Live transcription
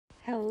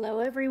Hello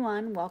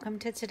everyone, welcome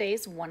to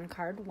today's One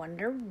Card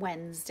Wonder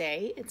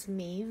Wednesday. It's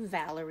me,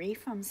 Valerie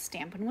from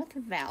Stampin' with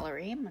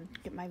Valerie. I'm going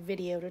to get my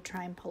video to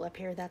try and pull up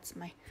here. That's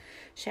my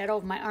shadow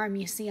of my arm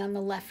you see on the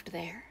left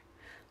there.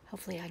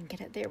 Hopefully I can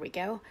get it. There we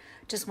go.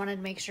 Just wanted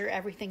to make sure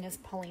everything is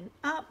pulling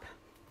up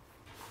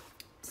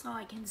so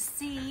I can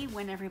see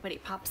when everybody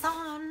pops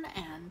on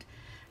and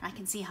I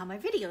can see how my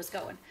video is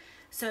going.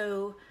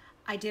 So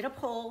I did a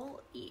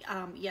poll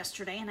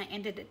yesterday and I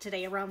ended it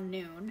today around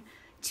noon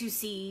to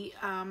see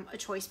a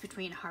choice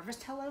between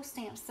Harvest Hello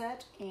stamp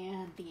set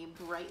and the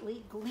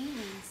Brightly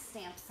Gleaming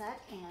stamp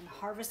set, and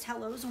Harvest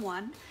Hello's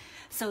won.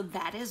 So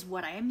that is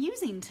what I am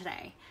using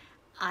today.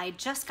 I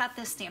just got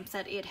this stamp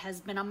set. It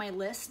has been on my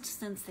list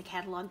since the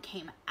catalog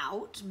came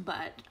out,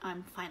 but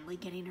I'm finally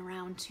getting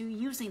around to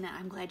using it.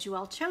 I'm glad you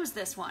all chose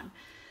this one.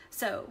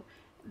 So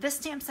this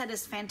stamp set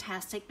is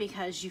fantastic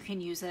because you can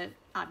use it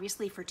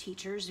obviously for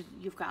teachers.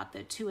 You've got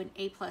the To an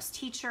A+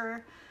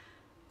 teacher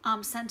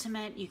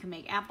sentiment. You can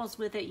make apples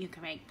with it. You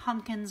can make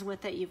pumpkins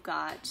with it. You've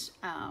got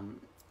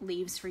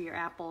leaves for your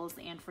apples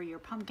and for your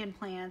pumpkin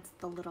plants.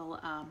 The little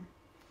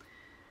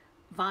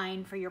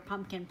vine for your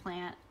pumpkin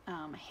plant.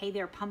 Hey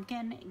there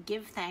pumpkin,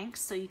 give thanks.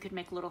 So you could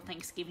make little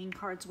Thanksgiving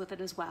cards with it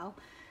as well.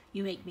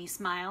 You make me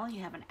smile.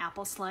 You have an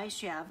apple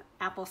slice. You have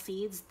apple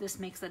seeds. This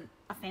makes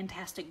a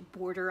fantastic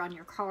border on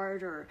your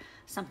card or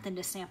something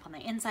to stamp on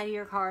the inside of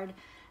your card.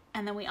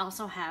 And then we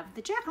also have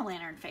the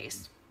jack-o'-lantern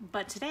face.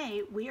 But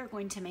today we are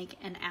going to make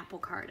an apple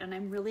card, and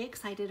I'm really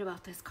excited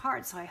about this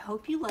card, so I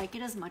hope you like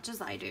it as much as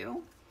I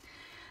do.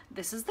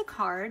 This is the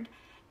card,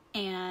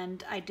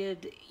 and I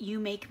did You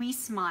Make Me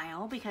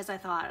Smile because I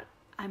thought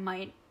I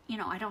might,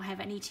 I don't have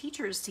any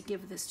teachers to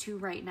give this to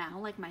right now,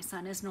 like my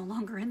son is no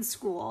longer in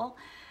school,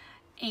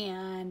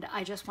 and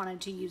I just wanted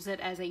to use it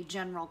as a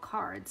general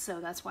card, so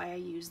that's why I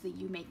used the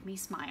You Make Me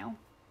Smile.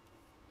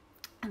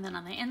 And then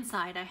on the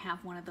inside, I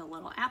have one of the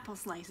little apple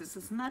slices.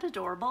 Isn't that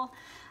adorable?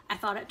 I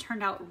thought it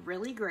turned out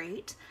really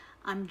great.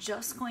 I'm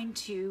just going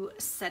to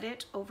set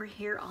it over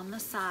here on the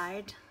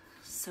side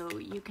so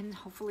you can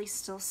hopefully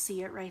still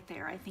see it right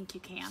there. I think you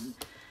can.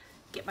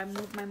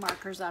 Move my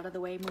markers out of the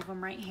way, move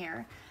them right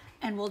here.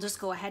 And we'll just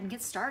go ahead and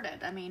get started.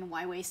 I mean,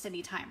 why waste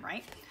any time,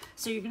 right?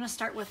 So you're gonna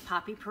start with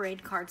Poppy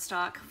Parade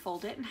cardstock,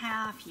 fold it in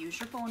half,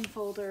 use your bone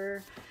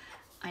folder.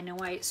 I know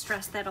I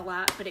stress that a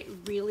lot, but it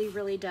really,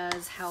 really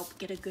does help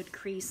get a good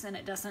crease and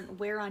it doesn't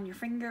wear on your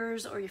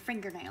fingers or your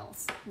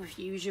fingernails if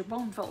you use your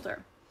bone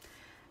folder.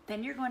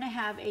 Then you're going to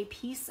have a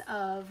piece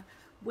of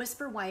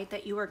Whisper White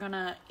that you are going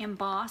to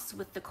emboss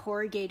with the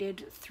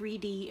corrugated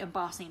 3D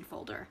embossing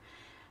folder.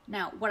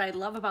 Now, what I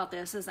love about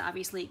this is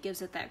obviously it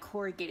gives it that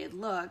corrugated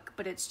look,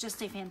 but it's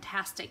just a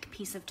fantastic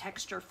piece of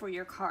texture for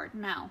your card.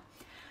 Now,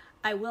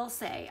 I will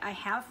say, I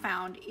have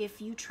found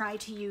if you try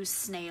to use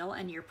snail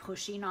and you're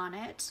pushing on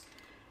it,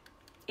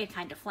 it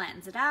kind of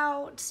flattens it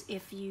out.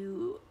 If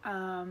you,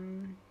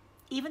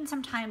 even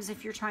sometimes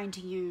if you're trying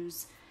to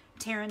use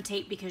tear and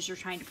tape because you're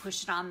trying to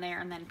push it on there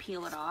and then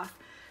peel it off,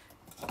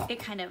 it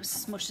kind of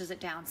smushes it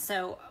down.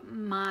 So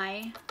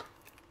my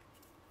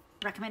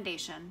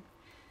recommendation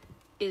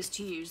is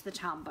to use the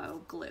Tombow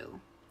glue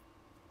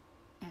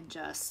and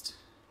just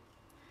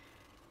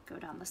go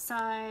down the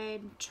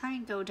side, try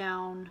and go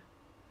down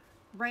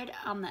right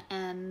on the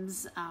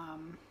ends,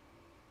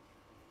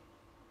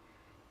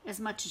 as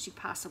much as you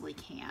possibly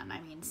can. I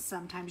mean,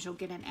 sometimes you'll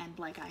get an end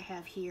like I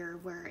have here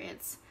where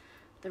it's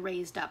the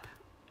raised up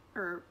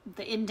or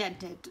the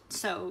indented,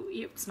 so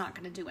it's not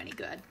going to do any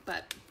good,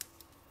 but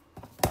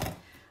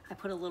I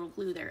put a little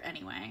glue there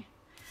anyway.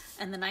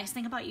 And the nice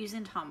thing about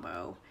using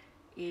Tombow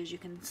is you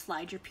can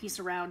slide your piece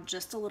around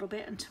just a little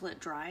bit until it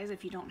dries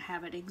if you don't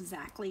have it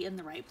exactly in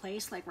the right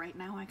place. Like right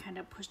now I kind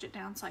of pushed it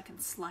down so I can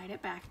slide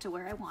it back to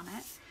where I want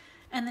it.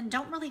 And then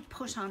don't really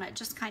push on it,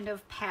 just kind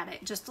of pat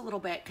it just a little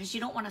bit because you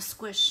don't want to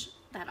squish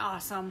that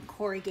awesome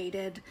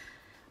corrugated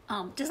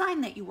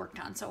design that you worked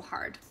on so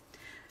hard.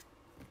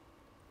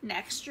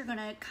 Next, you're going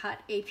to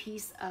cut a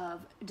piece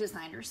of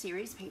Designer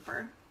Series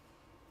paper.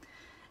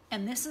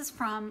 And this is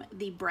from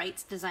the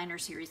Brights Designer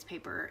Series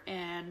paper.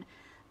 And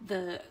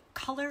the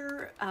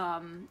color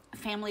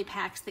family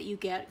packs that you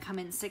get come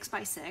in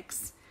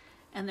 6x6.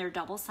 And they're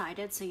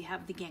double-sided, so you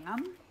have the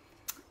gingham.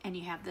 And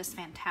you have this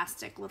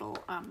fantastic little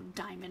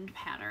diamond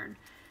pattern.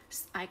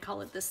 I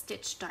call it the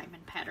stitch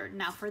diamond pattern.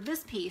 Now for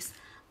this piece,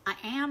 I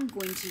am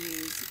going to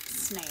use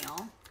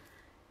snail.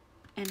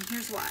 And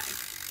here's why.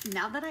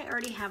 Now that I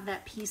already have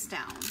that piece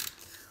down,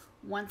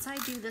 once I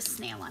do the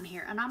snail on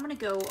here, and I'm gonna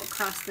go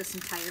across this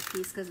entire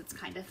piece because it's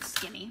kind of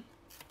skinny,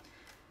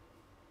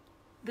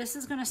 this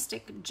is gonna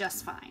stick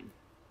just fine.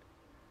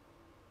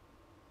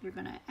 You're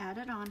gonna add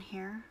it on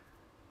here.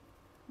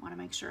 Wanna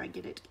make sure I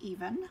get it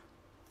even.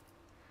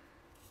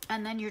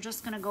 And then you're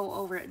just gonna go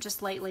over it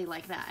just lightly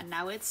like that. And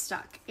now it's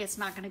stuck. It's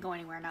not gonna go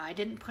anywhere now. I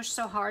didn't push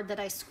so hard that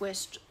I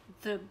squished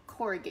the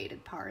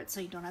corrugated part, so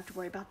you don't have to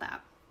worry about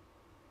that.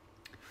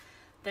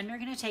 Then you're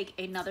gonna take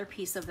another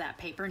piece of that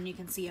paper, and you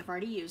can see I've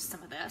already used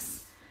some of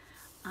this.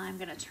 I'm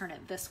gonna turn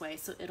it this way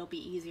so it'll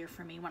be easier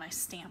for me when I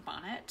stamp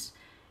on it.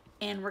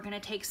 And we're gonna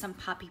take some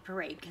Poppy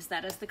Parade because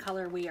that is the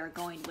color we are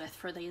going with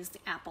for these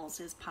apples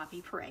is Poppy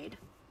Parade.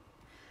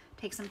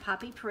 Take some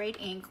Poppy Parade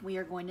ink. We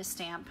are going to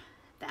stamp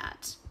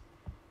that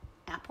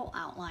apple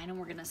outline and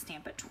we're gonna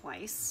stamp it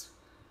twice.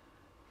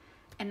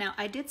 And now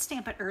I did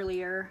stamp it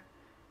earlier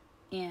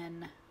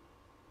in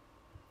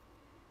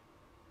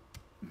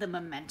the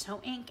Memento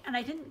ink and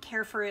I didn't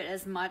care for it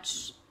as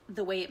much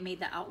the way it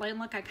made the outline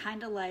look. I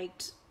kind of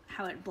liked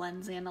how it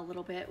blends in a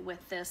little bit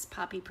with this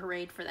Poppy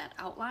Parade for that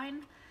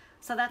outline.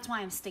 So that's why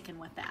I'm sticking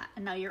with that.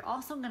 And now you're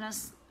also gonna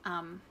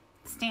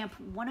stamp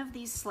one of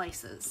these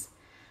slices.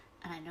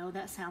 And I know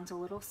that sounds a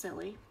little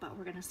silly, but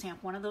we're gonna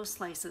stamp one of those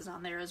slices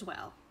on there as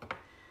well.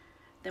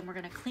 Then we're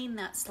gonna clean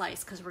that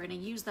slice because we're gonna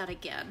use that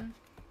again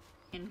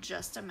in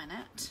just a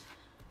minute.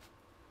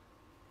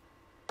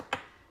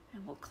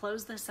 And we'll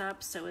close this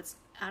up so it's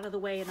out of the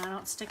way and I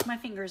don't stick my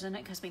fingers in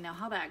it because we know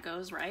how that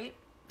goes, right?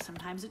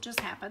 Sometimes it just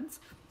happens.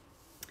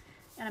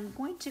 And I'm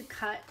going to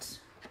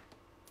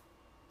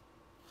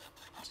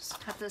just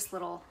cut this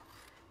little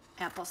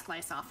apple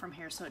slice off from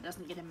here so it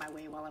doesn't get in my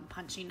way while I'm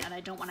punching, and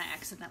I don't want to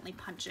accidentally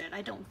punch it.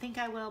 I don't think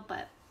I will,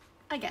 but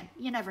again,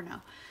 you never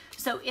know.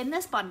 So in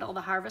this bundle,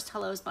 the Harvest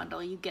Hellos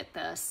bundle, you get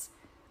this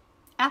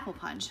apple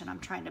punch, and I'm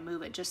trying to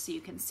move it just so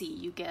you can see.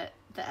 You get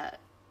that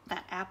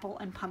apple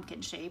and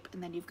pumpkin shape,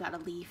 and then you've got a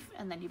leaf,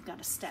 and then you've got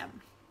a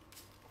stem.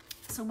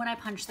 So when I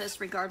punch this,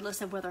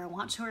 regardless of whether I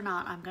want to or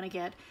not, I'm going to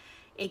get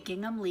a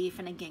gingham leaf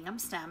and a gingham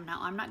stem. Now,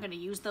 I'm not going to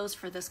use those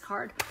for this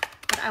card,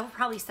 but I will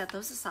probably set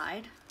those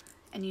aside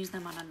and use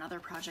them on another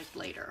project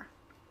later.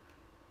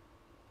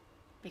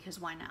 Because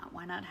why not?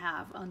 Why not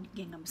have a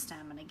gingham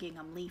stem and a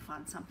gingham leaf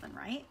on something,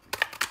 right?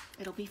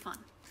 It'll be fun.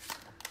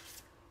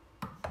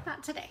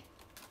 Not today,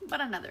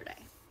 but another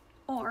day.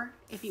 Or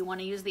if you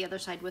want to use the other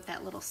side with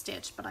that little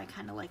stitch, but I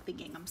kind of like the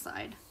gingham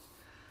side.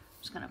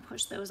 I'm just going to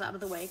push those out of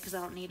the way because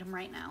I don't need them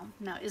right now.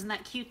 Now, isn't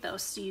that cute though?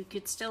 So you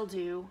could still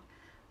do,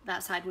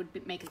 that side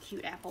would make a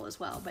cute apple as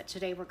well, but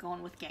today we're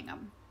going with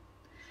gingham.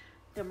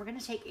 Then we're going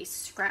to take a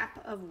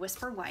scrap of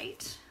Whisper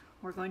White.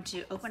 We're going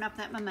to open up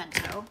that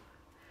Memento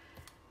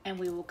and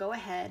we will go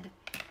ahead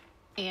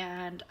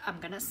and I'm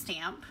going to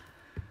stamp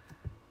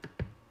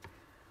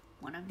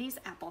one of these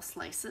apple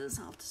slices.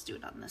 I'll just do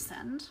it on this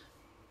end.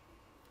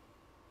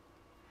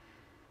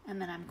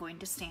 And then I'm going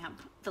to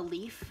stamp the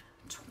leaf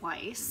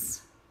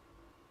twice.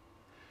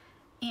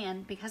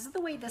 And because of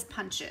the way this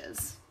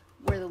punches,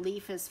 where the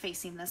leaf is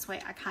facing this way,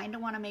 I kind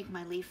of want to make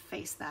my leaf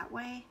face that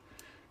way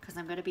because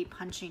I'm going to be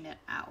punching it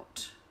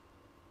out.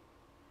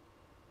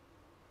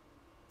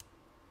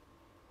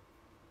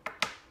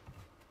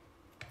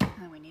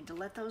 And we need to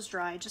let those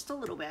dry just a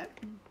little bit.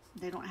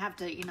 They don't have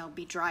to, you know,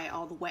 be dry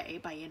all the way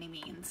by any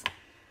means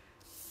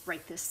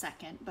right this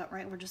second, but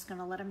right, we're just going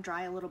to let them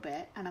dry a little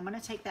bit. And I'm going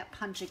to take that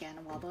punch again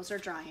while those are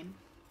drying.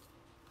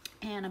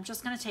 And I'm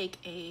just going to take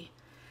a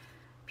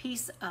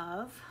piece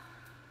of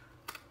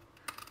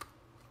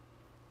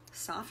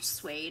soft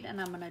suede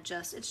and I'm going to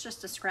it's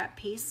just a scrap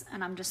piece,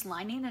 and I'm just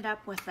lining it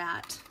up with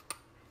that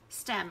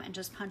stem and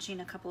just punching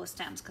a couple of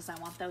stems because I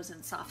want those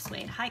in soft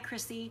suede. Hi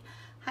Chrissy.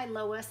 Hi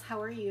Lois. How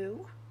are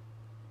you?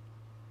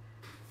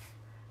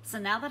 So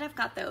now that I've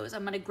got those,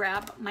 I'm going to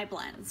grab my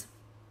blends,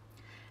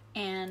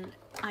 and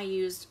I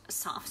used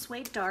soft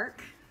suede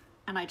dark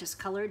and I just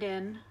colored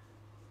in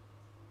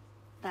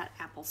that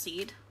apple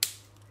seed.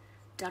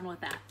 Done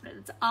with that.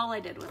 That's all I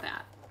did with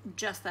that,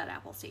 just that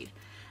apple seed.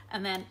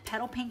 And then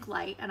petal pink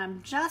light, and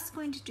I'm just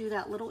going to do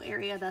that little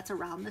area that's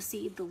around the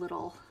seed, the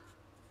little,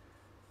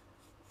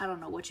 I don't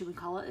know what you would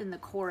call it, in the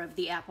core of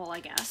the apple,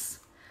 I guess.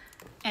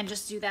 And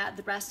just do that.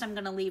 The rest I'm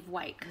gonna leave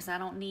white because I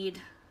don't need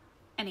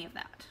any of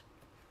that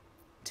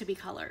to be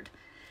colored.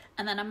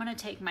 And then I'm gonna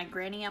take my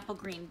Granny Apple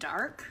Green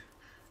Dark.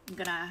 I'm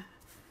gonna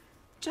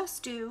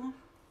just do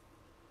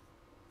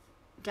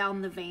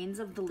down the veins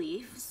of the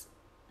leaves.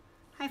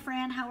 Hi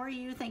Fran, how are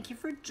you? Thank you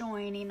for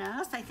joining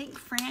us. I think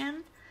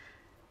Fran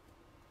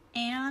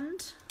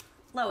and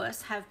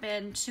Lois have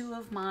been two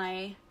of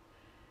my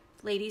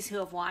ladies who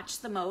have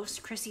watched the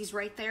most. Chrissy's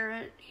right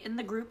there in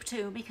the group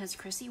too because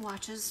Chrissy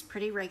watches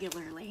pretty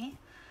regularly.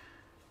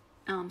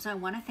 So I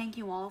want to thank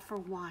you all for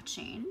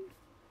watching.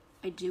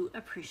 I do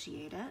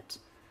appreciate it.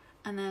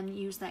 And then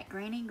use that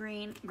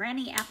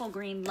Granny Apple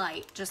Green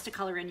light just to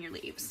color in your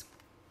leaves.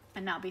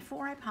 And now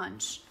before I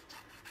punch,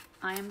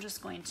 I am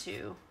just going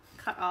to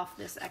cut off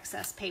this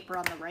excess paper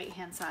on the right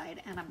hand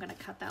side, and I'm going to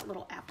cut that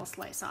little apple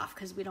slice off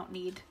because we don't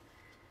need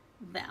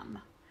them.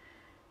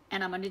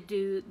 And I'm going to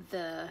do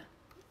the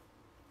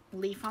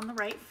leaf on the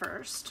right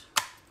first,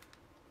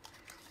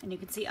 and you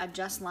can see I'm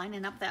just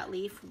lining up that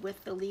leaf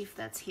with the leaf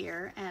that's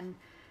here. And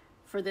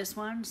for this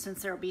one,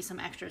 since there will be some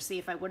extra, see,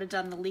 if I would have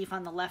done the leaf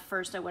on the left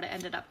first, I would have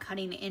ended up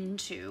cutting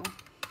into.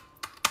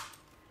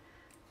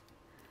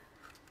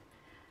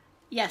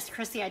 Yes,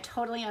 Chrissy, I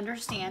totally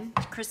understand.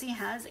 Chrissy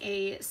has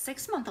a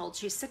 6-month-old.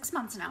 She's 6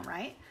 months now,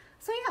 right?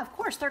 So yeah, of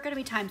course, there are going to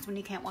be times when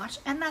you can't watch,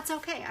 and that's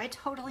okay. I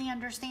totally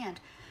understand.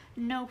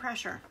 No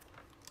pressure.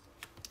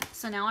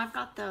 So now I've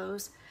got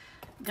those.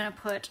 I'm going to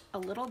put a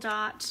little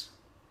dot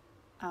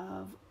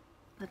of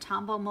the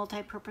Tombow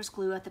multi-purpose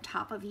glue at the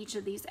top of each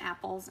of these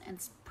apples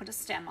and put a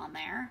stem on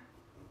there.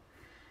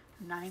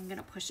 I'm not even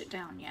gonna push it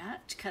down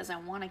yet because I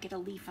wanna get a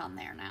leaf on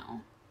there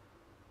now.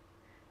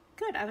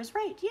 Good, I was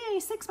right, yay,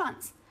 6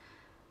 months.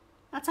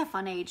 That's a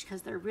fun age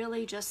because they're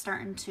really just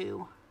starting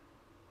to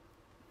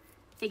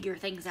figure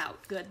things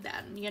out good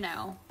then, you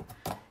know,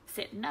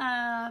 sitting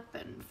up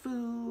and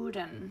food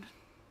and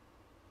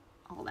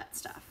all that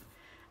stuff.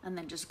 And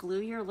then just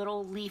glue your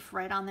little leaf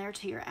right on there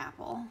to your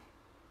apple.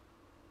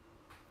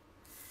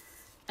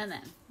 And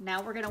then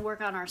now we're gonna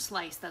work on our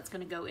slice that's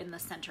gonna go in the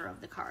center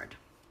of the card.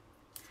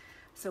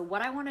 So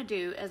what I wanna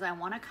do is I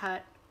wanna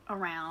cut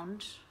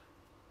around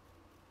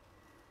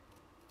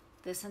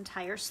this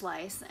entire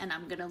slice, and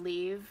I'm gonna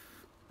leave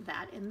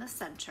that in the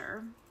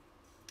center.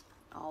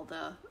 I'm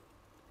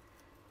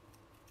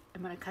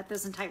gonna cut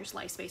this entire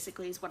slice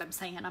basically is what I'm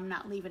saying. I'm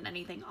not leaving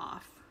anything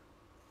off.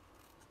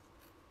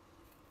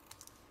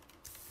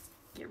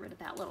 Get rid of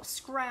that little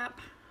scrap.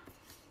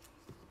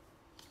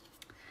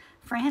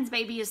 Fran's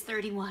baby is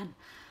 31.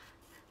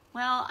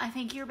 Well, I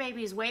think your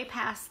baby's way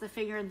past the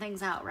figuring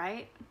things out,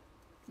 right?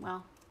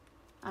 Well,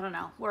 I don't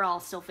know. We're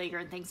all still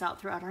figuring things out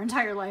throughout our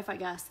entire life, I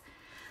guess.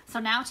 So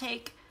now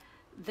take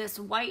this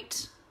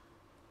white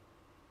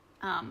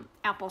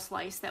apple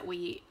slice that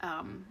we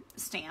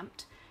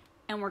stamped,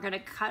 and we're gonna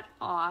cut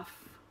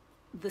off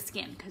the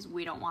skin because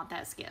we don't want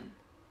that skin.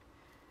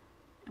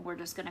 And we're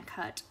just gonna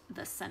cut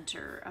the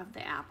center of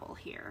the apple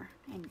here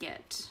and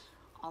get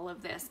all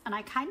of this. And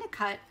I kind of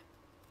cut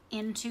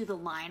into the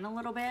line a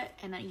little bit,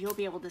 and you'll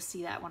be able to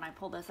see that when I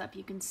pull this up.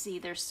 You can see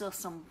there's still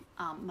some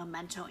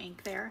Memento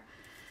ink there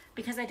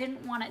because I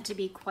didn't want it to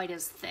be quite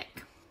as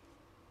thick.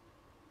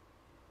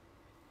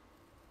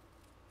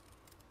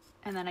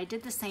 And then I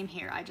did the same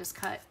here. I just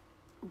cut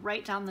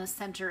right down the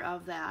center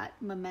of that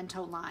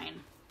Memento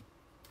line.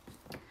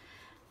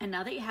 And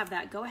now that you have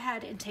that, go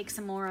ahead and take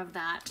some more of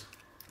that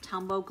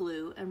Tombow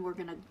glue, and we're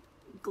gonna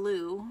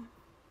glue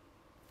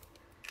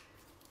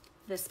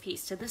this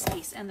piece to this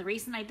piece. And the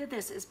reason I did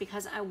this is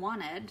because I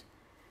wanted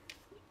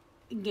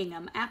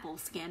gingham apple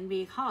skin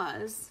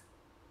because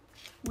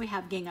we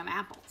have gingham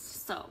apples.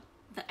 So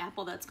the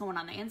apple that's going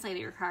on the inside of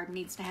your card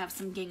needs to have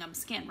some gingham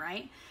skin,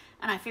 right?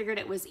 And I figured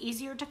it was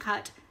easier to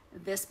cut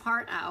this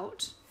part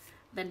out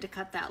than to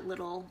cut that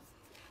little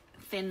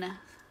thin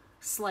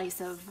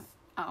slice of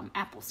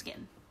apple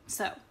skin.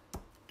 So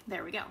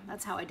there we go.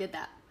 That's how I did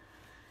that.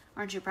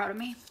 Aren't you proud of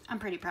me? I'm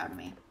pretty proud of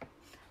me.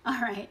 All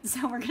right,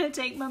 so we're gonna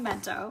take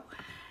Memento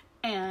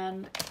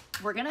and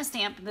we're gonna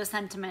stamp the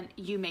sentiment,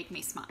 "You make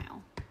me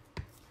smile."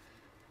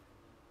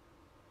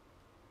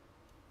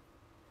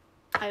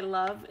 I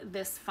love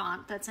this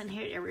font that's in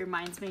here. It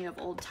reminds me of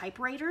old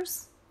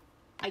typewriters.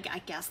 I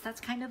guess that's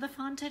kind of the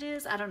font it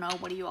is. I don't know.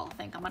 What do you all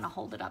think? I'm gonna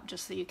hold it up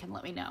just so you can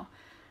let me know.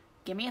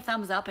 Give me a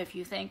thumbs up if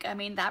you think, I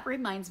mean, that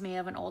reminds me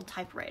of an old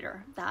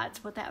typewriter.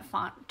 That's what that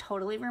font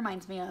totally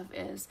reminds me of,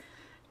 is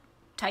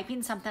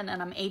typing something,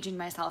 and I'm aging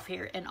myself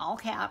here, in all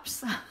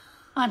caps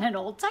on an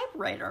old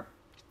typewriter.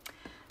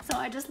 So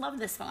I just love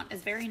this font.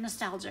 It's very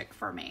nostalgic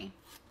for me.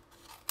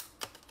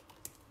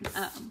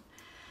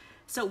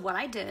 So what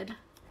I did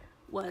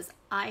was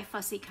I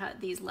fussy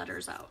cut these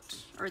letters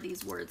out, or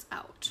these words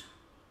out.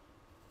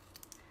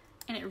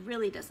 And it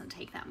really doesn't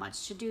take that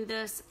much to do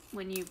this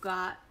when you've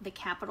got the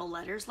capital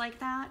letters like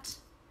that.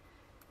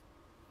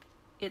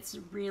 It's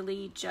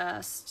really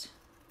just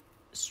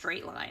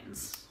straight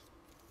lines.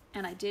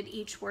 And I did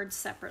each word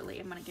separately.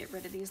 I'm gonna get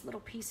rid of these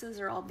little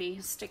pieces or I'll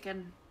be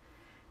sticking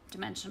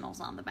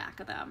dimensionals on the back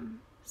of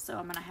them. So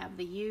I'm gonna have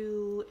the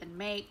you and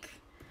make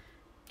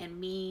and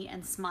me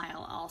and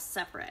smile all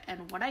separate.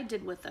 And what I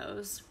did with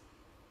those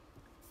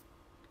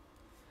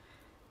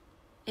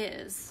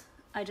is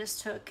I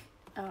just took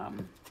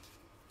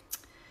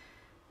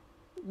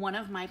one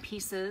of my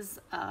pieces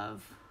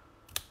of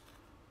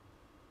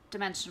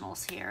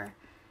dimensionals here,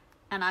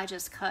 and I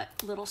just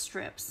cut little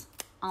strips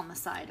on the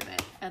side of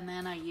it. And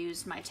then I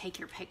used my take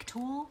your pick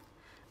tool,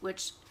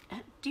 which,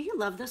 do you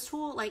love this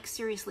tool? Like,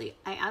 seriously,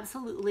 I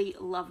absolutely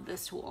love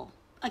this tool.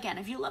 Again,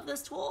 if you love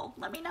this tool,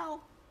 let me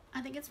know.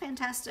 I think it's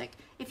fantastic.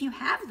 If you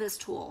have this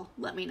tool,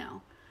 let me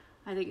know.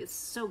 I think it's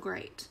so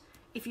great.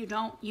 If you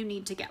don't, you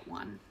need to get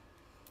one.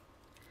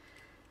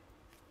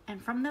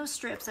 And from those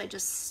strips, I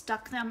just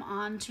stuck them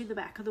onto the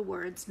back of the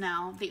words.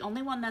 Now, the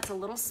only one that's a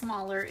little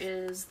smaller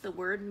is the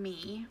word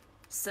me.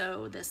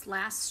 So this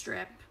last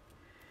strip,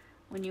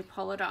 when you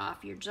pull it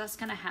off, you're just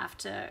gonna have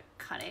to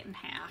cut it in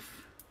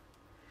half.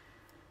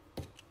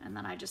 And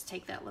then I just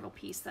take that little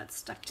piece that's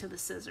stuck to the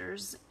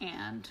scissors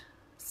and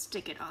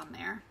stick it on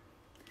there.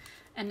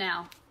 And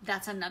now,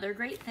 that's another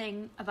great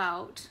thing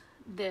about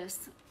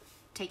this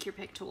take your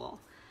pick tool,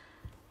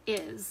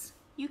 is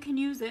you can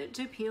use it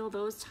to peel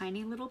those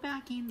tiny little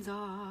backings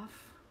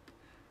off.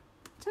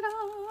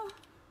 Ta-da!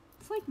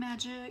 It's like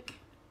magic.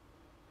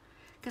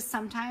 Because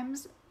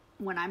sometimes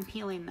when I'm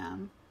peeling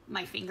them,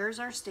 my fingers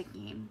are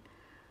sticking,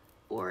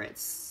 or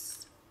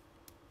it's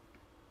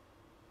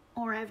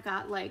or I've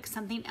got like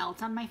something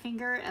else on my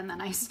finger and then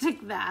I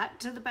stick that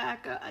to the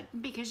back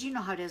because you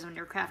know how it is when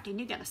you're crafting.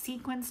 You got a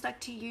sequin stuck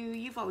to you.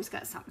 You've always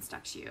got something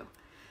stuck to you.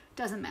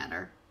 Doesn't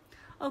matter.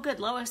 Oh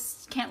good,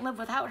 Lois can't live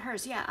without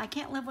hers. Yeah, I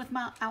can't live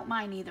without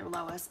mine either,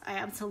 Lois. I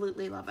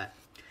absolutely love it.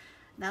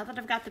 Now that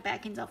I've got the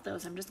backings off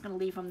those, I'm just going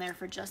to leave them there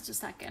for just a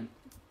second.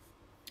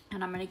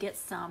 And I'm going to get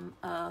some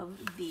of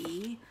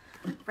the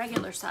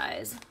regular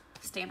size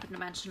Stampin'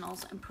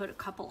 Dimensionals and put a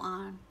couple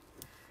on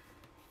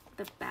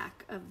the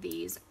back of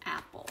these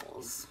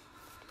apples.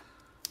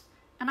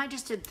 And I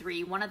just did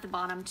 3, 1 at the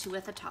bottom, 2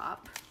 at the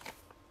top.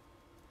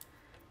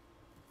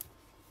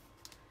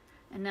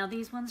 And now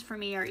these ones for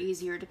me are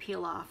easier to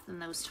peel off than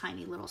those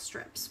tiny little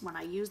strips. When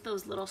I use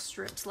those little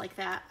strips like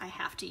that, I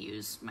have to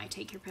use my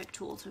Take Your Pick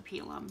tool to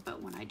peel them.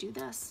 But when I do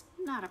this,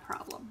 not a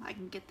problem. I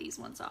can get these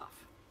ones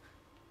off.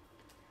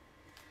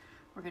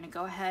 We're gonna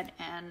go ahead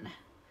and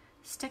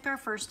stick our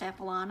first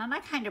apple on, and I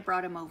kind of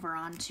brought him over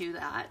onto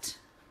that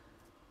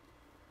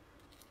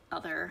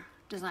other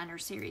Designer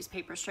Series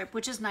paper strip,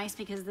 which is nice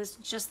because this is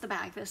just the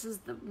back. This is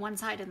the one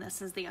side and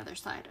this is the other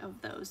side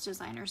of those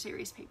Designer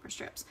Series paper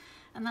strips.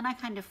 And then I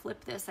kind of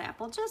flip this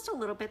apple just a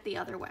little bit the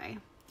other way.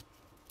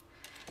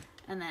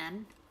 And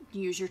then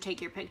use your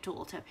Take Your Pick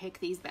tool to pick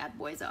these bad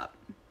boys up.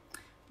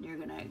 You're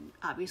gonna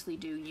obviously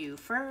do you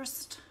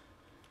first.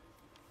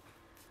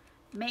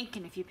 Make,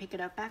 and if you pick it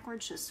up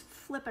backwards, just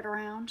flip it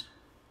around.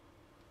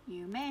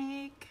 You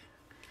make.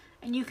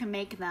 And you can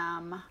make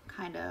them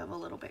kind of a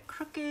little bit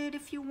crooked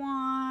if you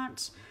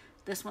want.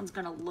 This one's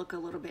gonna look a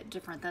little bit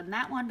different than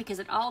that one because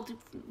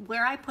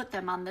where I put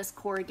them on this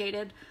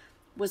corrugated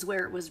was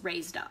where it was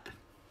raised up.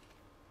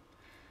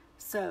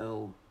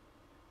 So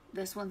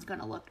this one's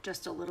gonna look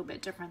just a little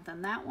bit different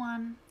than that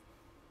one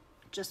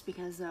just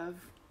because of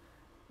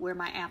where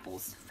my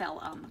apples fell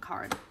on the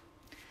card.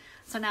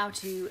 So now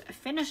to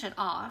finish it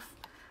off,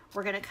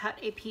 we're gonna cut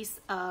a piece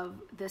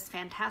of this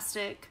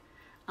fantastic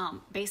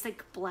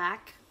basic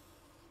black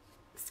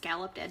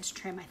scalloped edge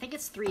trim. I think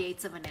it's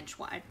 3/8 of an inch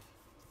wide.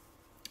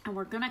 And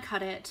we're gonna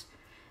cut it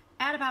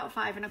at about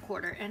 5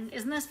 1/4. And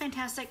isn't this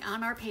fantastic?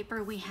 On our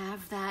paper, we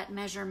have that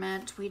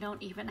measurement. We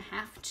don't even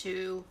have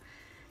to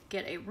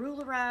get a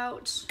ruler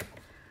out.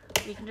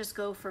 We can just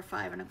go for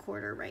 5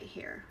 1/4 right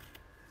here.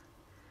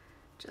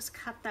 Just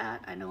cut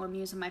that. I know I'm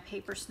using my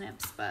paper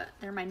snips, but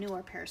they're my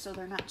newer pair, so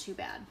they're not too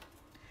bad.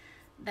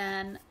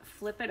 Then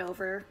flip it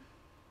over.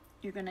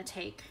 You're gonna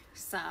take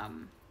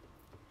some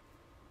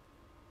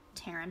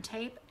tear and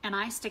tape, and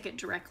I stick it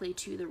directly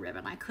to the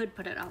ribbon. I could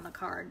put it on the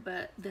card,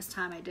 but this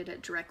time I did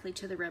it directly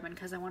to the ribbon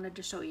because I wanted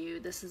to show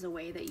you this is a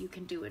way that you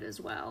can do it as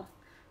well.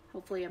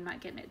 Hopefully I'm not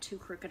getting it too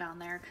crooked on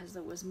there because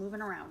it was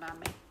moving around on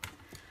me.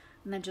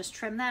 And then just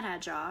trim that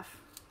edge off.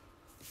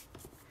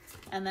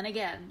 And then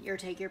again, your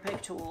Take Your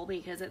Pick tool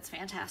because it's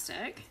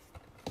fantastic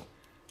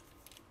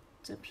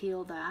to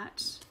peel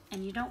that.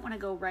 And you don't want to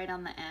go right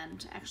on the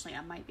end. Actually,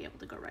 I might be able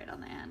to go right on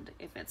the end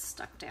if it's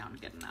stuck down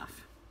good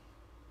enough.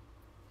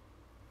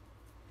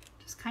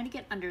 Just kind of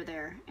get under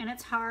there. And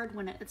it's hard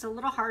when it's a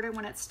little harder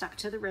when it's stuck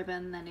to the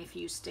ribbon than if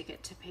you stick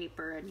it to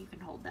paper and you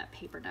can hold that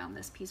paper down.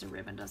 This piece of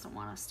ribbon doesn't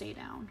want to stay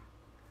down.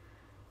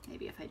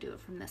 Maybe if I do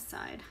it from this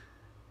side.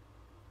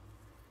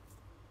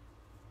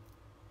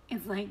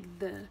 It's like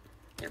there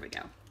we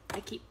go. I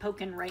keep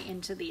poking right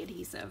into the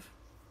adhesive.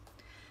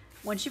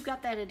 Once you've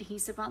got that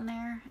adhesive on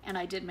there, and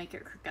I did make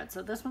it crooked,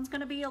 so this one's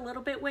gonna be a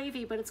little bit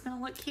wavy, but it's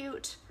gonna look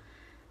cute.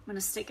 I'm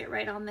gonna stick it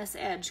right on this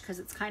edge because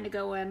it's kind of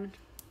going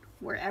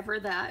wherever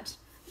that,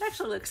 it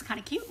actually looks kind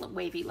of cute,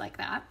 wavy like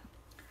that.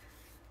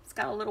 It's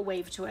got a little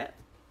wave to it.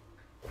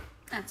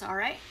 That's all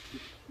right.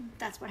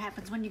 That's what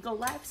happens when you go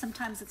live.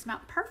 Sometimes it's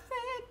not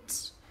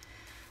perfect.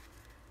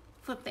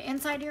 Flip the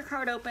inside of your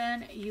card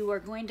open. You are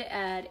going to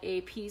add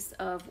a piece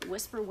of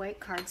Whisper White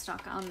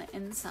cardstock on the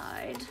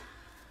inside.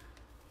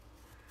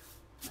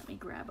 Let me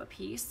grab a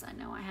piece. I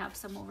know I have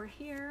some over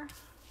here.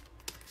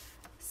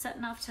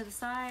 Setting off to the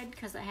side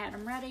because I had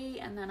them ready,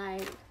 and then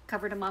I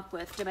covered them up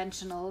with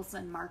dimensionals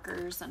and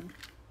markers and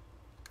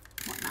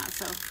whatnot,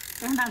 so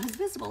they're not as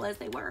visible as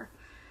they were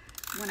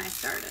when I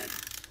started.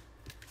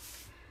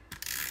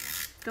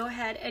 Go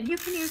ahead, and you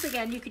can use,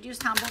 again, you could use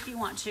Tombow if you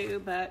want to,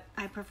 but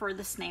I prefer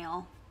the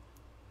snail.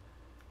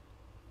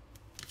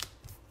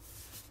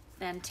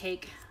 Then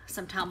take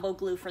some Tombow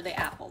glue for the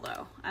apple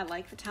though. I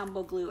like the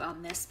Tombow glue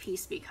on this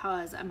piece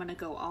because I'm gonna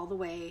go all the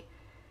way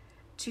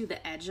to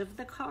the edge of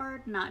the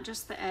card, not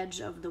just the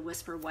edge of the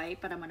Whisper White,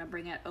 but I'm gonna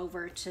bring it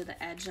over to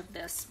the edge of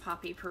this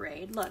Poppy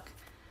Parade. Look,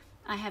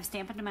 I have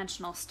Stampin'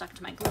 Dimensional stuck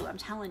to my glue. I'm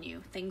telling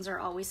you, things are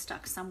always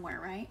stuck somewhere,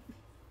 right?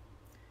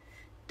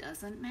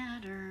 Doesn't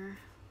matter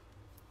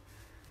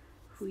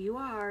who you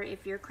are.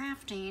 If you're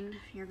crafting,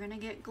 you're gonna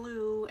get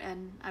glue,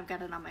 and I've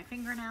got it on my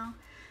finger now.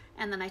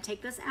 And then I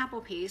take this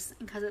apple piece,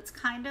 and because it's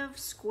kind of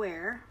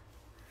square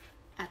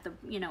at the,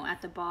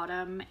 at the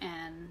bottom,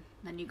 and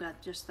then you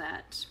got just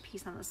that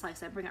piece on the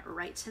slice, I bring it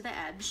right to the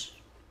edge,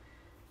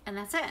 and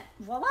that's it.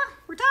 Voila,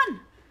 we're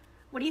done.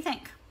 What do you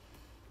think?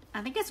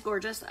 I think it's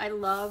gorgeous. I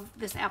love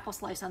this apple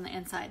slice on the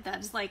inside. That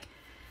is like,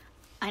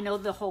 I know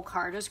the whole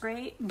card is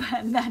great,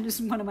 but that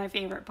is one of my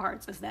favorite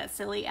parts, is that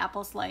silly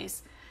apple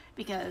slice,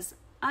 because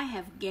I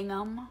have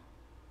gingham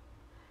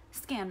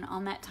skin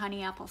on that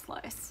tiny apple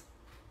slice,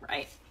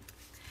 right?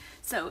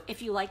 So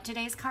if you like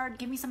today's card,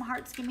 give me some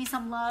hearts, give me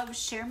some love,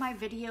 share my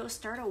video,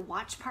 start a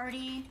watch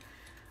party,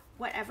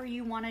 whatever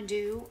you want to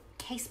do.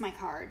 Case my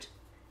card,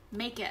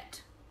 make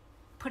it,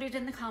 put it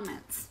in the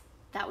comments.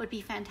 That would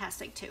be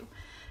fantastic too.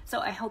 So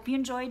I hope you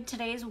enjoyed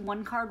today's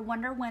One Card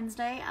Wonder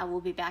Wednesday. I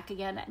will be back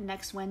again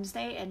next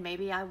Wednesday, and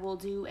maybe I will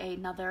do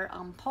another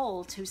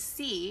poll to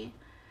see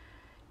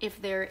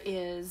if there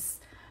is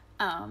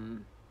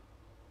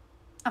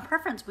a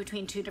preference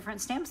between two different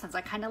stamp sets.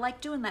 I kind of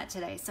like doing that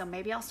today, so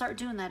maybe I'll start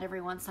doing that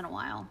every once in a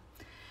while.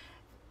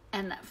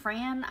 And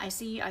Fran, I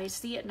see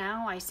it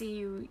now. I see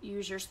you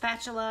use your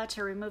spatula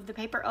to remove the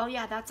paper. Oh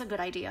yeah, that's a good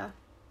idea,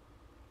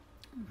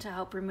 to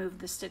help remove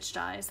the stitch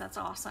dies. That's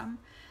awesome.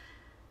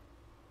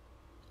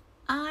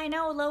 I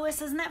know,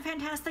 Lois, isn't that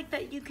fantastic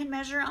that you can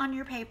measure on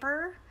your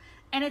paper?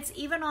 And it's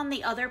even on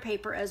the other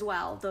paper as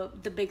well,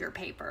 the bigger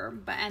paper.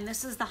 And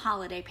this is the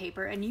holiday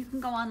paper, and you can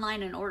go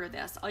online and order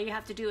this. All you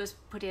have to do is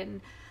put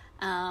in,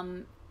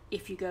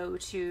 if you go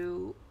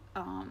to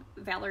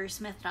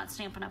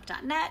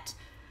valeriesmith.stampinup.net,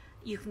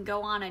 you can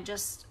go on and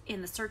just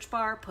in the search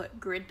bar put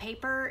grid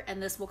paper,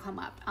 and this will come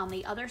up. On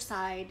the other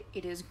side,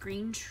 it is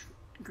green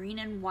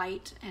and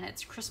white, and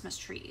it's Christmas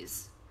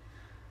trees.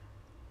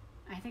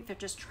 I think they're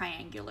just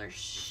triangular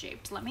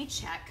shaped. Let me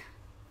check.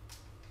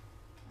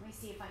 Let me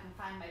see if I can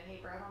find my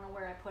paper. I don't know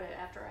where I put it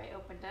after I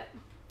opened it.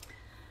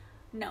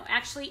 No,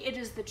 actually it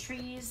is the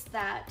trees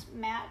that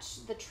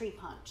match the tree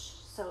punch.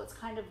 So it's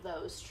kind of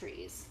those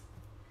trees.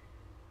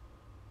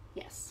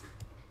 Yes.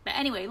 But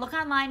anyway, look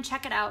online,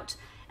 check it out.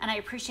 And I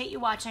appreciate you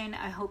watching.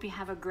 I hope you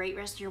have a great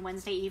rest of your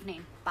Wednesday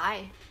evening.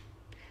 Bye.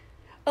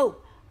 Oh,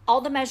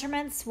 all the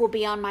measurements will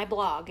be on my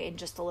blog in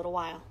just a little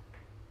while.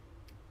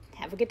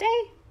 Have a good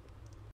day.